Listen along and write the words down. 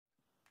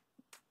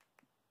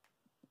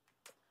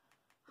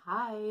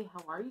Hi,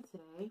 how are you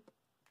today?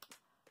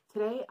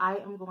 Today I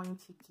am going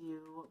to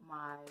do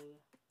my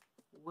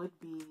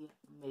would-be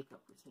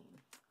makeup routine.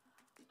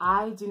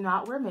 I do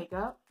not wear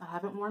makeup. I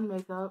haven't worn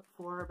makeup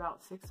for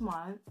about 6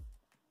 months.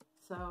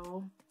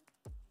 So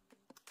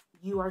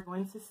you are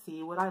going to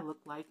see what I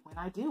look like when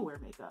I do wear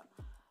makeup.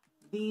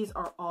 These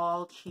are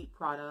all cheap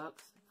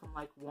products from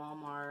like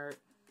Walmart,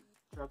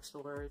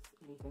 drugstores,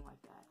 anything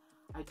like that.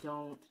 I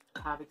don't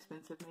have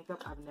expensive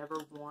makeup. I've never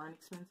worn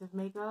expensive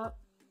makeup.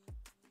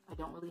 I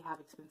don't really have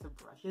expensive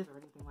brushes or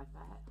anything like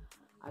that.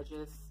 I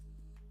just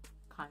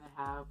kind of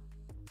have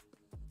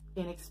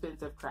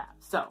inexpensive crap.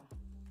 So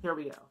here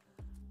we go.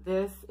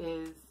 This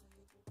is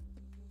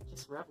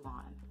just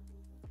Revlon.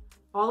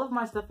 All of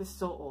my stuff is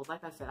so old.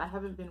 Like I said, I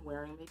haven't been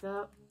wearing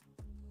makeup.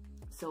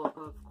 So of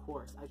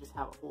course, I just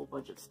have a whole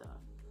bunch of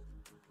stuff.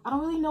 I don't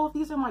really know if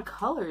these are my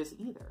colors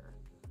either,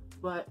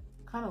 but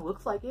kind of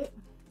looks like it.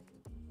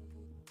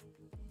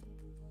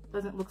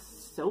 Doesn't look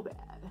so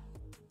bad,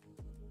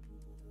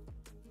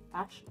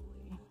 actually.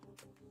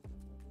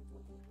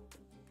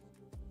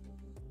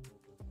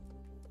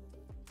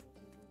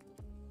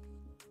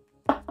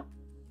 It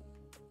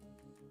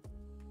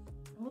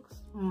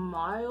looks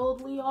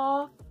mildly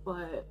off,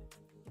 but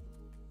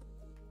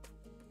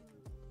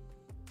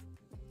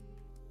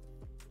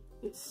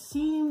it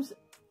seems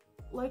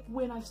like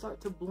when I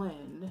start to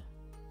blend,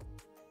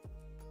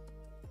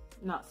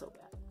 not so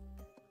bad.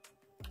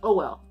 Oh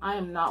well, I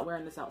am not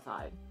wearing this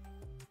outside.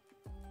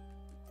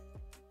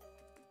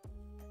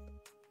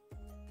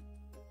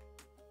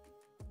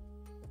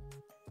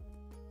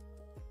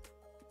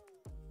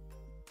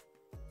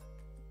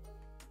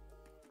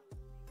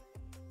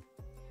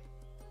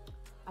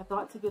 I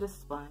thought to get a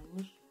sponge,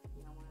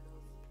 you know, one of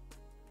those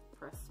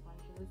press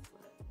sponges,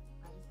 but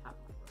I just have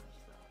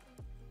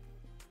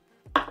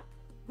my brush, so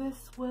this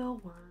will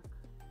work.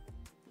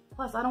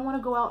 Plus, I don't want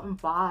to go out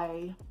and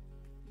buy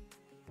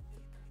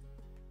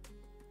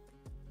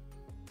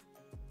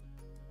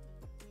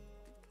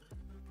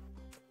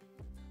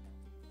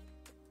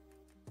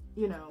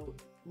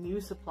new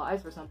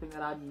supplies for something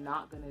that I'm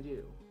not gonna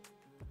do.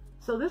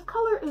 So this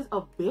color is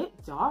a bit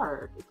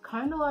dark. It's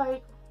kind of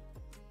like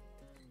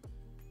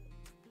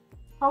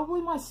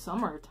probably my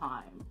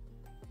summertime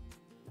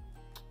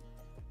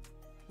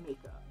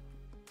makeup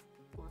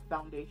or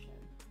foundation.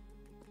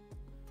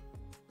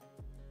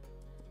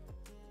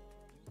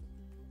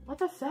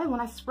 Like I said, when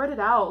I spread it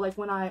out, like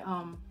when I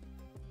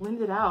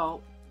blend it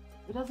out,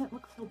 it doesn't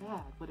look so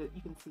bad, but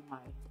you can see my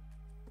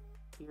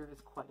hair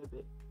is quite a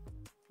bit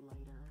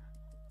lighter.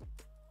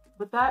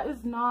 But that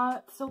is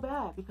not so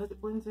bad because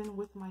it blends in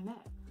with my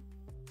neck.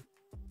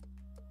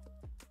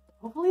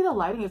 Hopefully the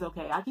lighting is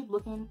okay. I keep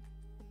looking.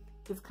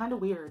 It's kind of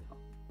weird.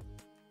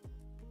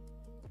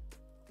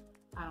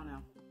 I don't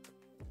know.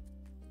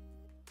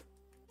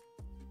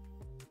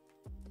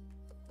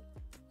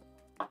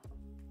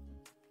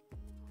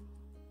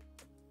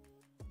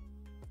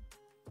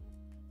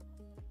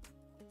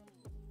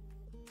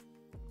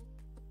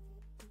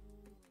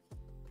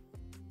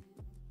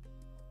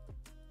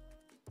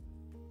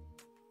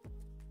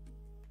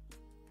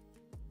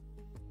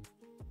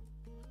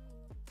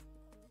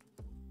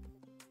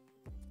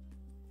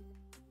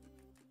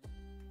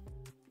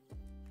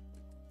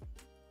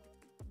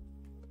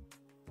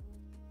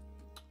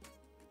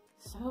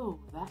 So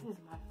that is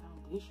my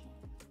foundation.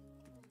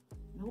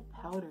 No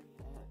powder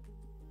yet.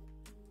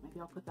 Maybe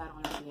I'll put that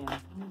on at the end.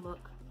 Let me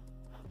look.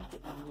 Let me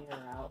get my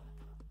mirror out.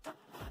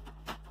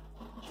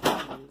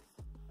 Jeez.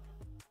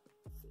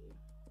 Let's see.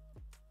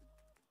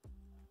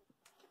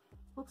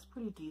 Looks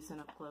pretty decent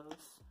up close.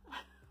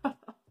 Let's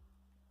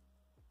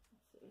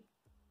see.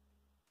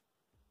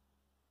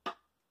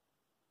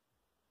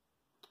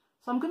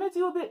 So I'm gonna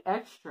do a bit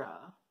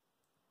extra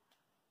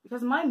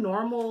because my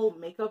normal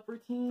makeup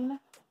routine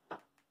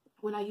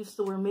when I used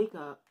to wear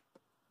makeup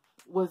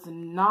was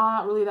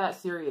not really that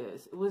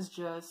serious. It was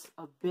just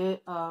a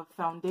bit of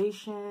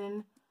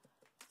foundation,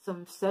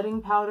 some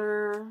setting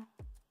powder.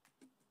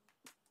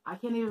 I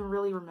can't even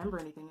really remember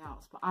anything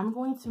else, but I'm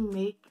going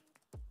to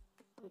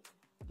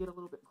get a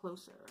little bit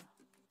closer.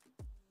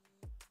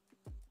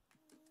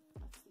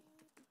 Let's see.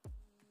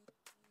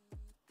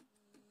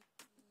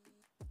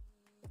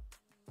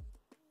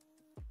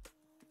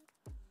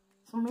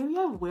 So maybe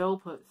I will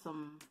put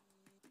some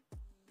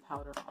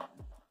powder on.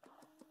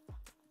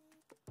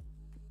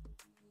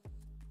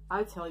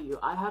 I tell you,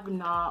 I have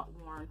not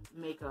worn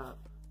makeup.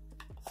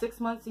 6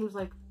 months seems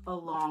like a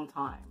long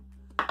time.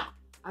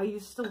 I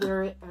used to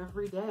wear it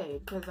every day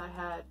because I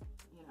had,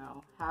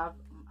 have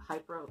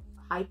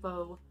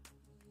hypo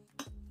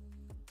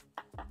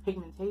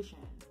pigmentation.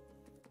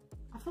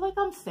 I feel like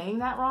I'm saying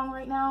that wrong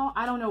right now.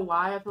 I don't know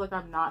why. I feel like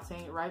I'm not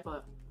saying it right,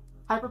 but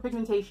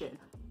hyperpigmentation.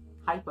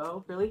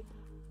 Hypo, really?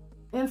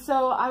 And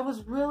so I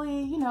was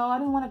really, I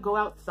didn't want to go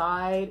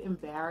outside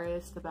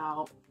embarrassed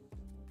about,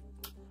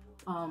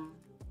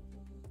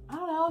 I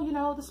don't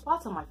know, the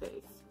spots on my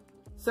face.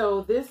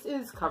 So this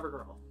is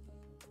CoverGirl.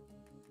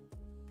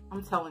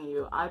 I'm telling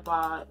you, I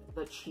bought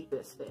the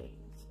cheapest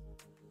things.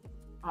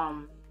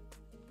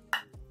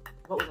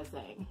 What was I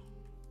saying?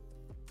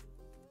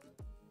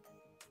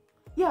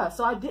 yeah,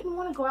 so I didn't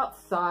want to go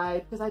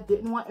outside because I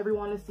didn't want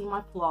everyone to see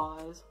my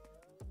flaws.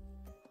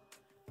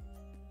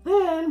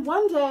 Then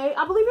one day,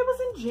 I believe it was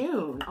in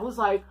June, I was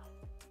like,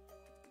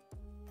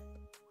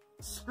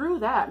 screw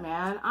that,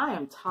 man. I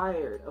am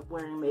tired of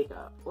wearing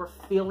makeup or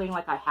feeling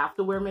like I have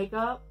to wear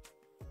makeup.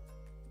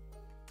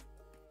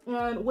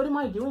 And what am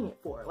I doing it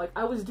for? Like,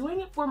 I was doing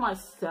it for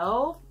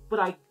myself, but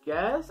I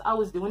guess I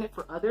was doing it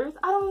for others.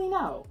 I don't really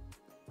know.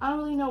 I don't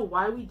really know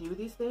why we do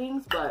these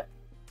things, but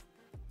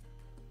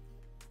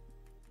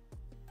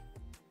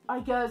I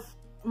guess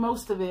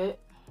most of it,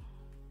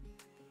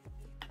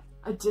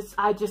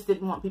 I just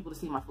didn't want people to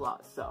see my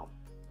flaws. So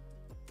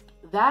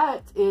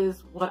that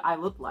is what I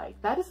look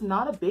like. That is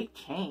not a big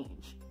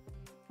change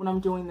when I'm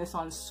doing this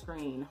on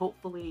screen.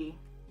 Hopefully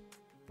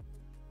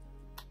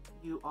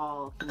you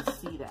all can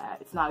see that.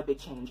 It's not a big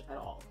change at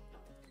all.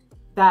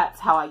 That's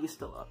how I used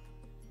to look.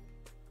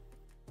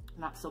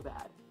 Not so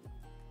bad.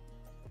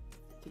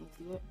 Can you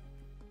see it?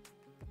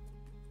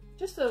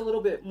 Just a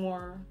little bit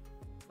more,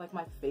 like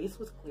my face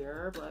was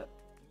clearer, but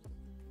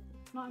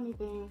not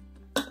anything.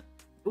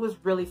 It was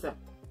really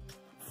simple.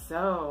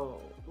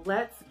 So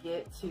let's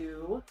get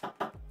to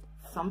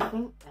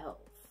something else.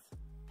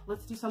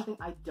 Let's do something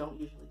I don't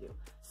usually do.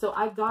 So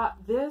I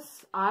got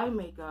this eye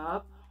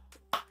makeup,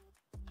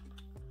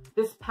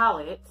 this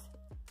palette.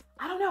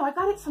 I don't know, I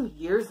got it some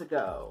years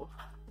ago.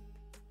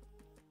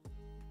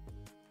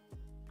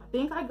 I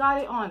think I got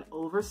it on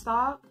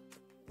Overstock.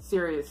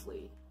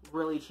 Seriously,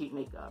 really cheap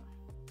makeup.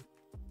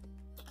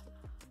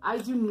 I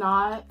do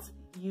not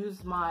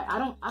use my, I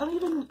don't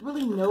even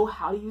really know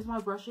how to use my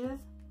brushes.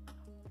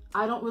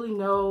 I don't really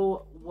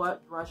know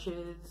what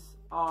brushes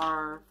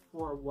are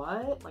for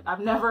what. Like, I've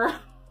never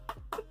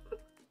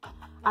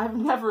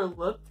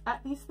looked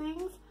at these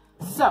things.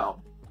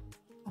 So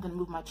I'm gonna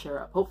move my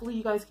chair up. Hopefully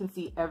you guys can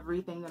see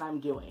everything that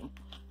I'm doing.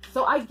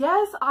 So I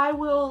guess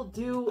I'll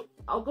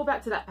go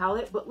back to that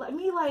palette, but let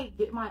me like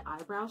get my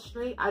eyebrows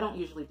straight. I don't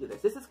usually do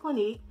this. This is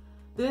Clinique.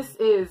 This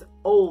is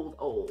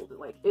old.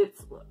 Like,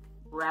 it's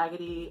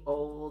raggedy,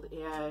 old,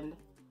 and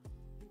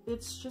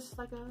it's just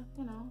like a,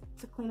 you know,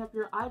 to clean up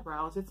your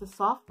eyebrows. It's a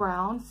soft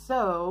brown,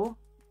 so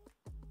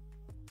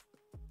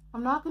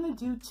I'm not gonna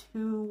do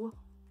too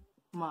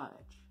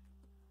much.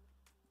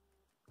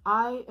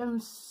 I am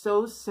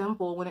so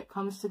simple when it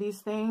comes to these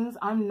things.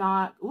 I'm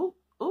not, ooh,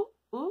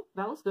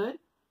 that was good.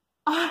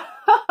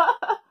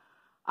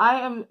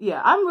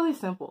 I'm really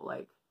simple.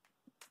 Like,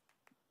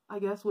 I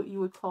guess what you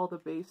would call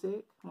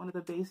one of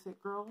the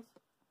basic girls.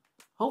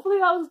 Hopefully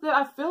that looks good.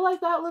 I feel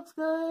like that looks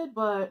good,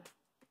 but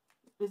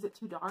is it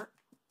too dark?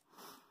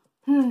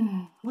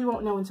 We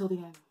won't know until the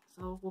end.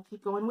 So we'll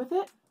keep going with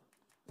it.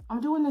 I'm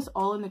doing this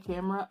all in the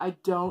camera. I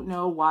don't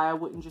know why I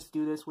wouldn't just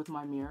do this with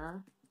my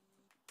mirror,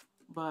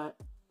 but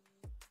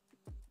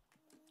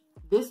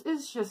this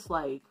is just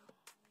like,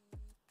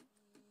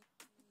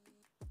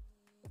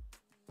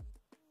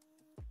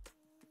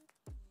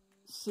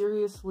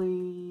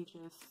 seriously,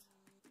 just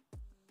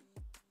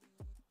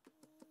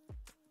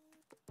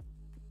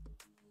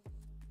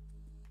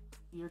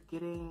you're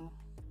getting,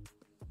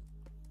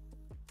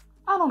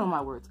 I don't know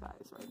my words,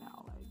 guys, right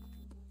now. Like,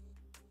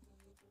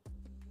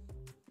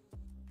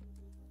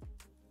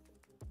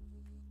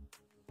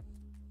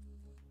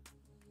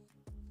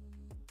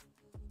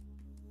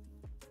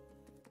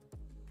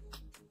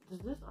 does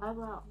this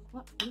eyebrow,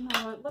 you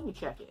know what, let me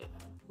check it.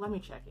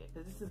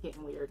 Because this is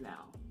getting weird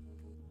now.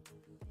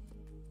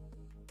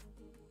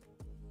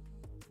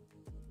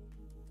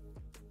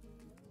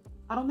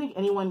 I don't think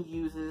anyone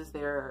uses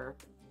their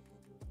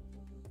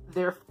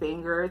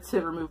finger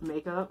to remove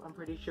makeup. I'm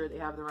pretty sure they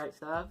have the right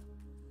stuff.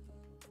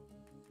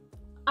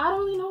 I don't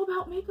really know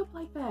about makeup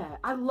like that.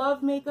 I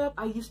love makeup.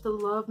 I used to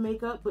love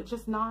makeup, but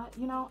just not,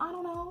 you know, I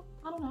don't know.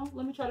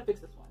 Let me try to fix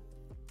this one.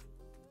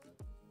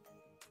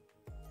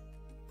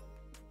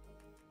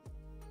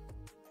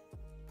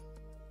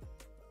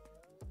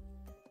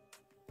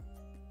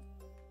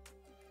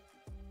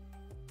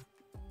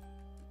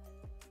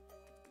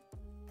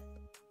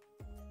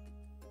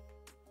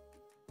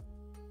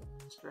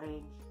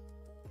 Strange.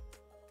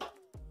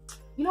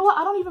 You know what?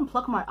 I don't even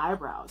pluck my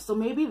eyebrows. So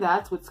maybe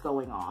that's what's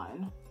going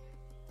on.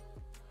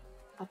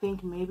 I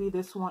think maybe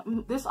this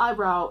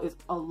eyebrow is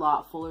a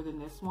lot fuller than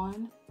this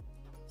one.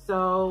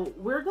 So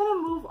we're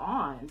gonna move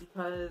on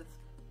because,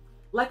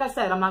 like I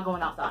said, I'm not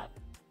going outside.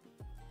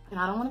 And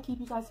I don't want to keep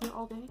you guys here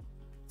all day.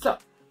 So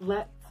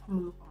let's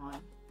move on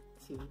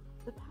to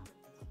the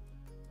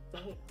palette.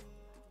 Okay.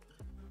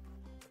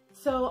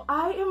 So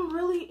I am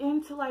really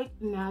into like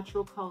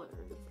natural colors.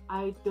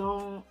 I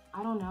don't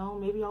know,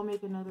 maybe I'll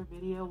make another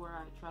video where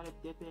I try to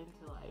dip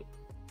into like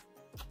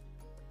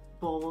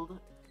bold,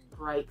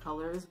 bright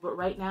colors, but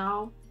right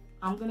now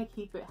I'm gonna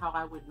keep it how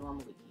I would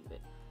normally keep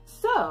it.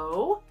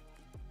 So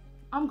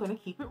I'm gonna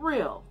keep it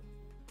real.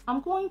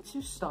 I'm going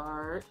to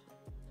start,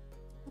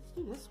 let's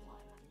do this one.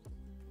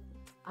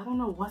 I don't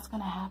know what's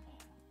gonna happen,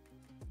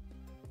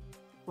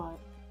 but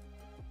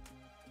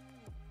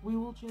we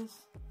will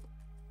just,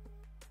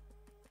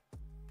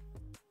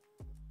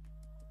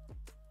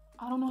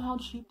 I don't know how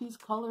cheap these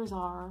colors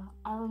are.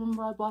 I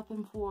remember I bought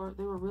them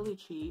they were really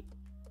cheap.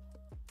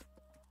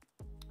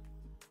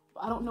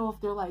 I don't know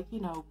if they're like,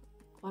 you know,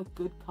 like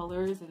good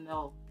colors and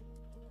they'll,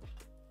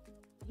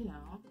 you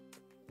know,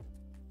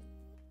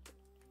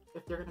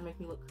 if they're gonna make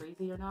me look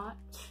crazy or not.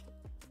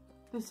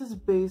 This is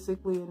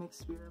basically an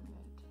experiment.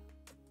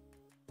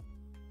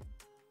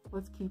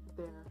 Let's keep it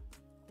there.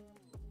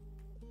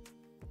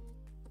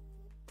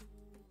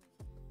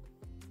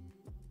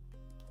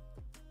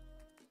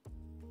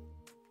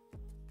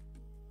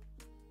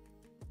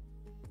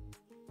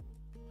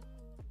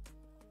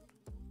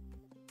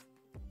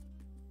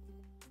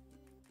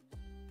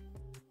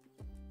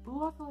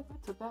 Ooh, I feel like I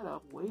took that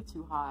up way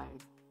too high.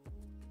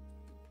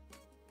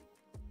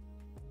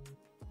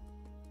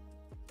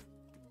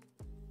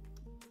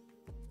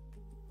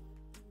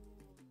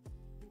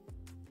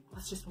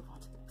 Let's just move on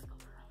to the next color.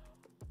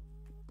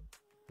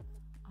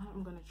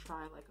 I'm gonna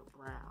try like a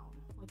brown,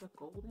 like a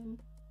golden.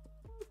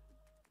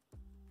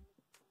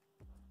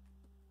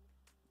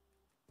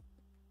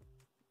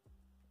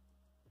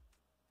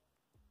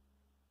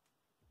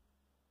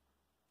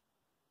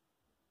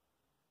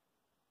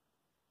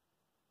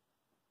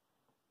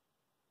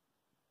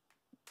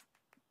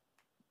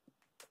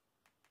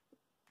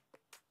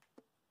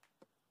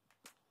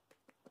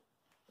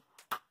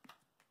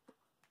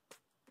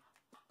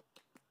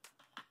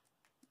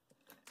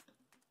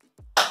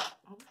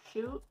 Oh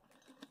shoot.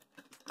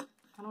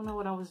 I don't know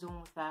what I was doing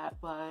with that,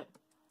 but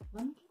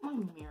let me get my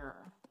mirror.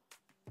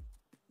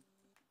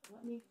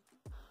 It's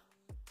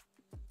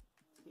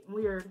getting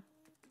weird.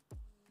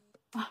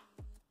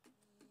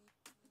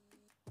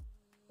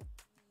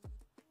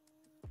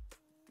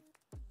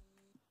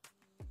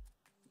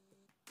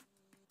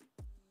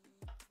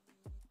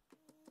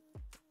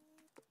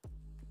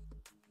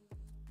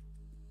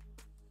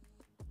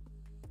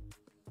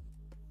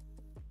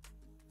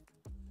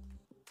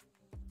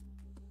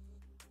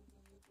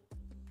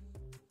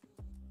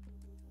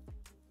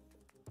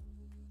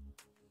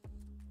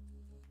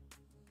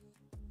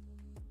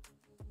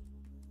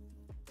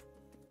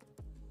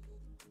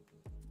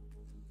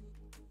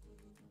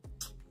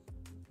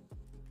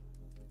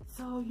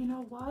 So, you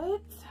know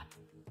what?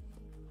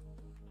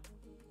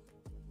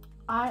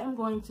 I am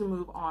going to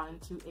move on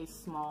to a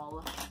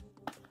small,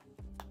 I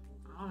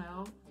don't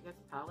know, I guess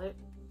palette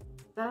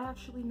that I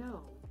actually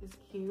know is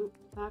cute,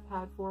 that I've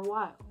had for a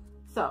while.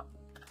 So,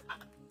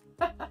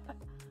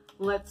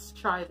 let's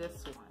try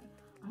this one.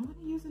 I'm going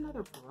to use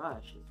another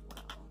brush as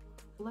well.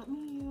 Let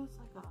me use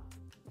like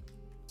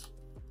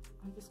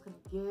I'm just going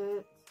to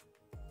get,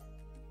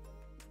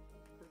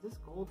 because this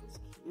gold is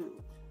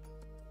cute.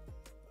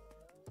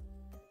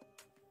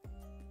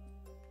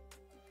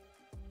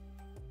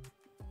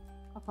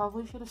 I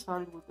probably should have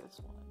started with this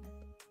one.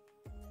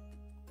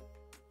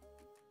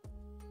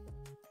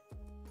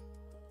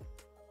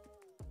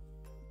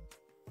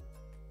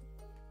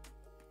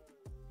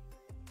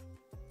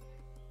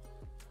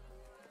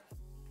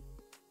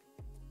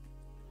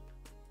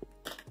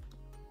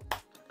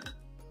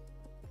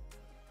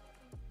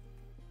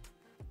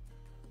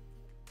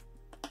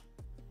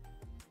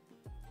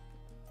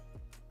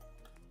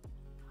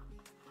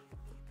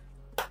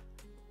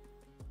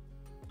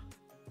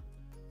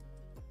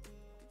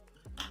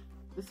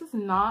 This is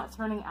not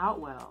turning out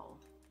well.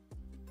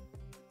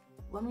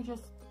 Let me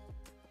just...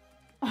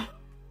 I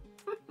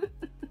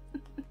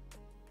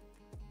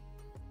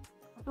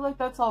feel like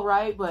that's all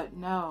right, but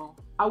no.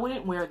 I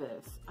wouldn't wear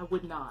this. I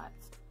would not.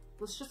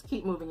 Let's just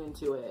keep moving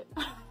into it.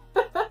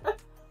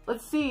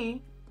 Let's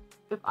see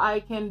if I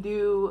can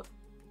do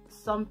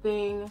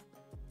something,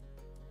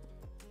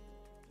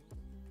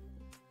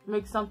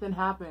 make something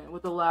happen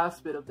with the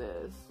last bit of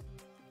this.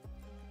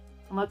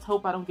 And let's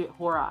hope I don't get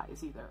whore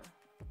eyes either,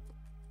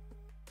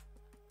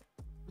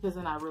 because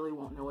then I really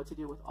won't know what to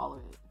do with all of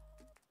it.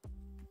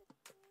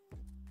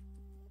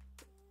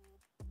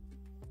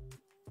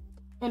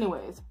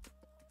 Anyways,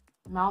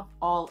 mouth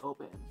all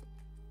open.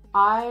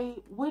 I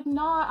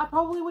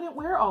probably wouldn't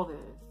wear all this.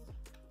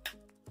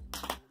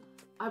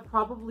 I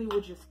probably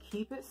would just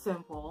keep it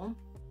simple.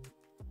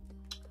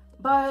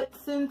 But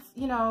since,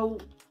 you know,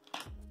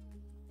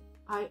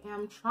 I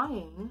am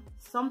trying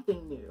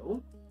something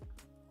new,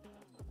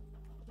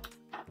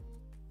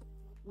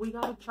 we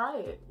gotta try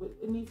it.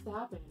 It needs to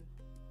happen.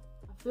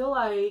 I feel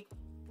like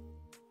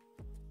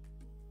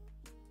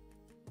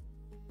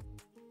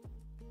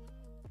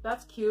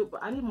that's cute,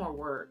 but I need more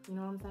work. You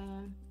know what I'm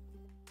saying?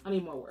 I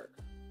need more work.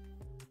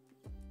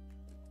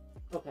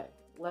 Okay,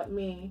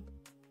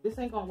 this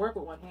ain't gonna work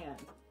with one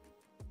hand.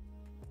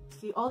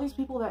 See, all these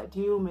people that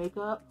do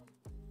makeup,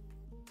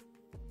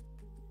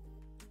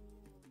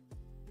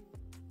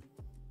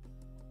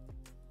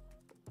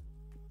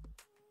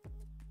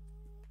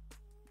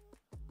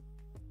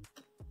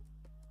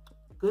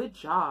 good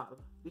job,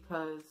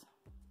 because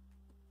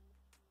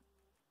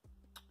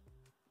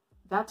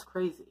that's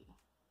crazy.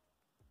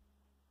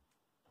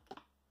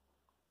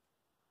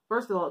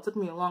 First of all, it took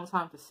me a long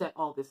time to set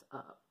all this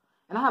up.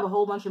 And I have a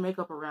whole bunch of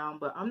makeup around,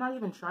 but I'm not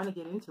even trying to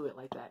get into it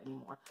like that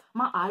anymore.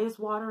 My eye is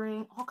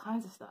watering, all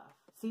kinds of stuff.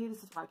 See,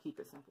 this is why I keep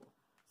it simple.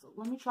 So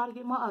let me try to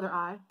get my other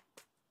eye.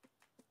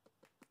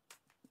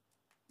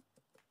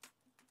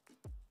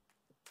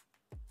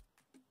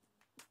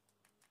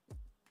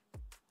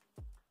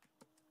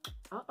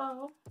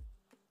 Uh-oh.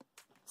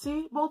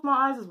 See, both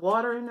my eyes is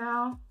watering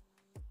now.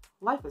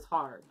 Life is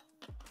hard.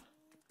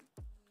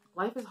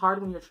 Life is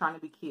hard when you're trying to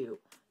be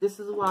cute. This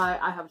is why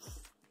I have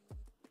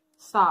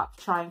stopped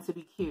trying to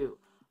be cute.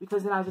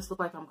 Because then I just look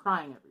like I'm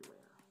crying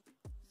everywhere.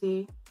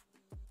 See?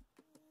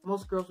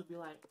 Most girls would be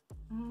like,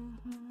 look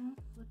at me,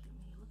 look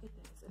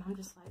at this. And I'm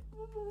just like,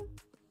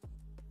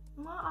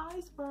 my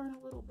eyes burn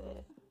a little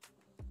bit.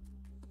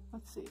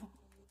 Let's see.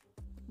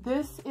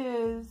 This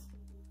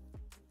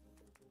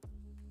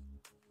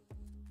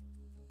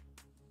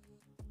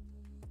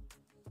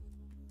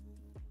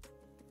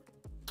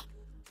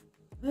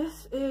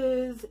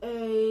is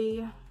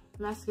a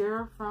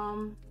mascara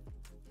from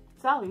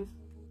Sally's.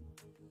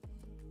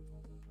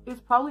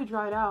 It's probably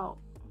dried out.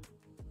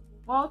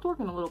 Well, it's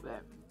working a little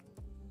bit.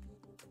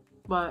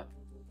 But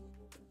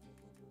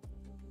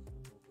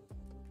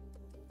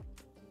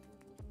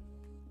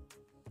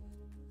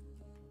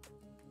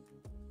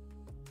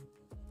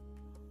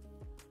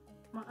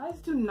my eyes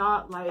do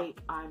not like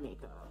eye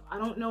makeup. I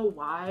don't know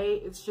why.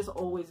 It's just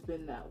always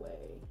been that way.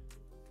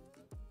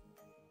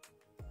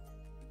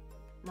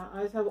 My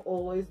eyes have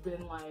always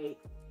been like,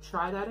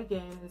 try that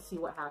again and see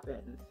what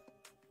happens.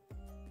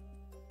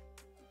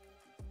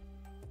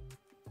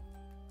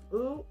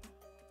 Ooh.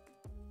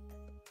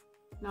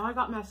 Now I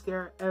got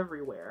mascara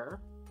everywhere.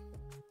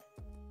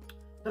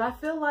 But I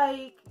feel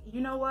like,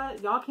 you know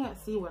what? Y'all can't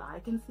see what I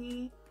can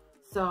see.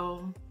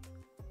 So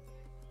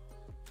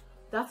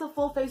that's a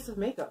full face of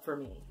makeup for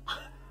me.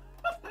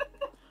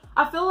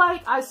 I feel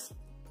like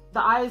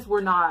the eyes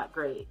were not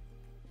great.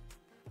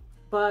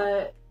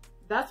 But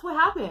that's what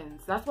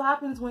happens. That's what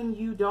happens when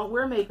you don't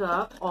wear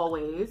makeup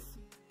always.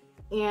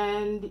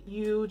 And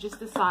you just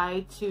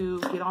decide to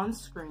get on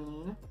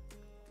screen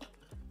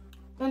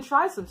and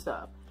try some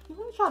stuff. Let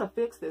me try to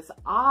fix this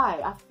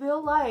eye. I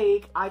feel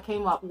like I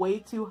came up way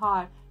too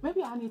high.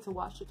 Maybe I need to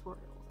watch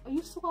tutorials. I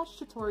used to watch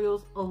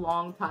tutorials a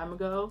long time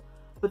ago,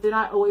 but then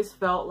I always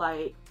felt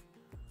like,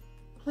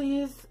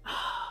 please,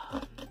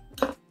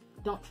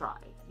 don't try.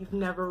 You've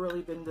never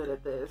really been good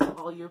at this.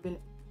 All you've been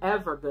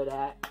ever good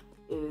at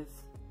is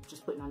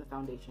just putting on the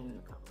foundation and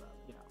the cover up,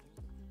 you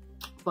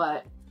know.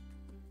 But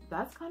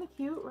that's kind of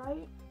cute,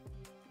 right?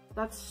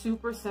 That's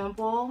super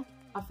simple.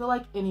 I feel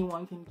like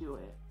anyone can do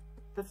it.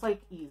 That's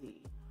like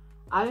easy.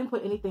 I didn't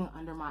put anything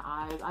under my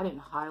eyes. I didn't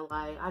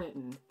highlight. I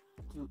didn't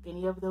do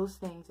any of those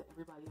things that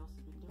everybody else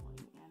has been doing.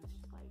 And it's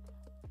just like,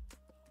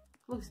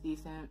 looks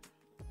decent.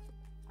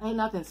 Ain't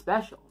nothing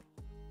special.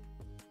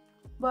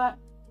 But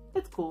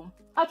it's cool.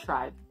 I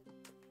tried.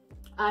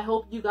 I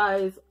hope you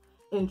guys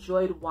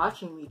enjoyed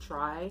watching me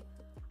try.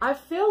 I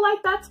feel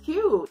like that's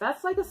cute.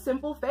 That's like a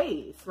simple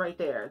face right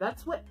there.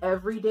 That's what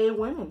everyday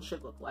women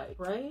should look like,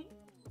 right?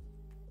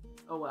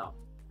 Oh well.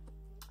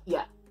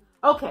 Yeah.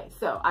 Okay,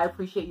 so I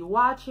appreciate you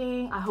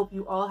watching. I hope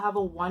you all have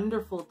a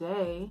wonderful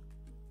day.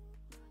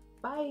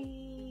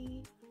 Bye.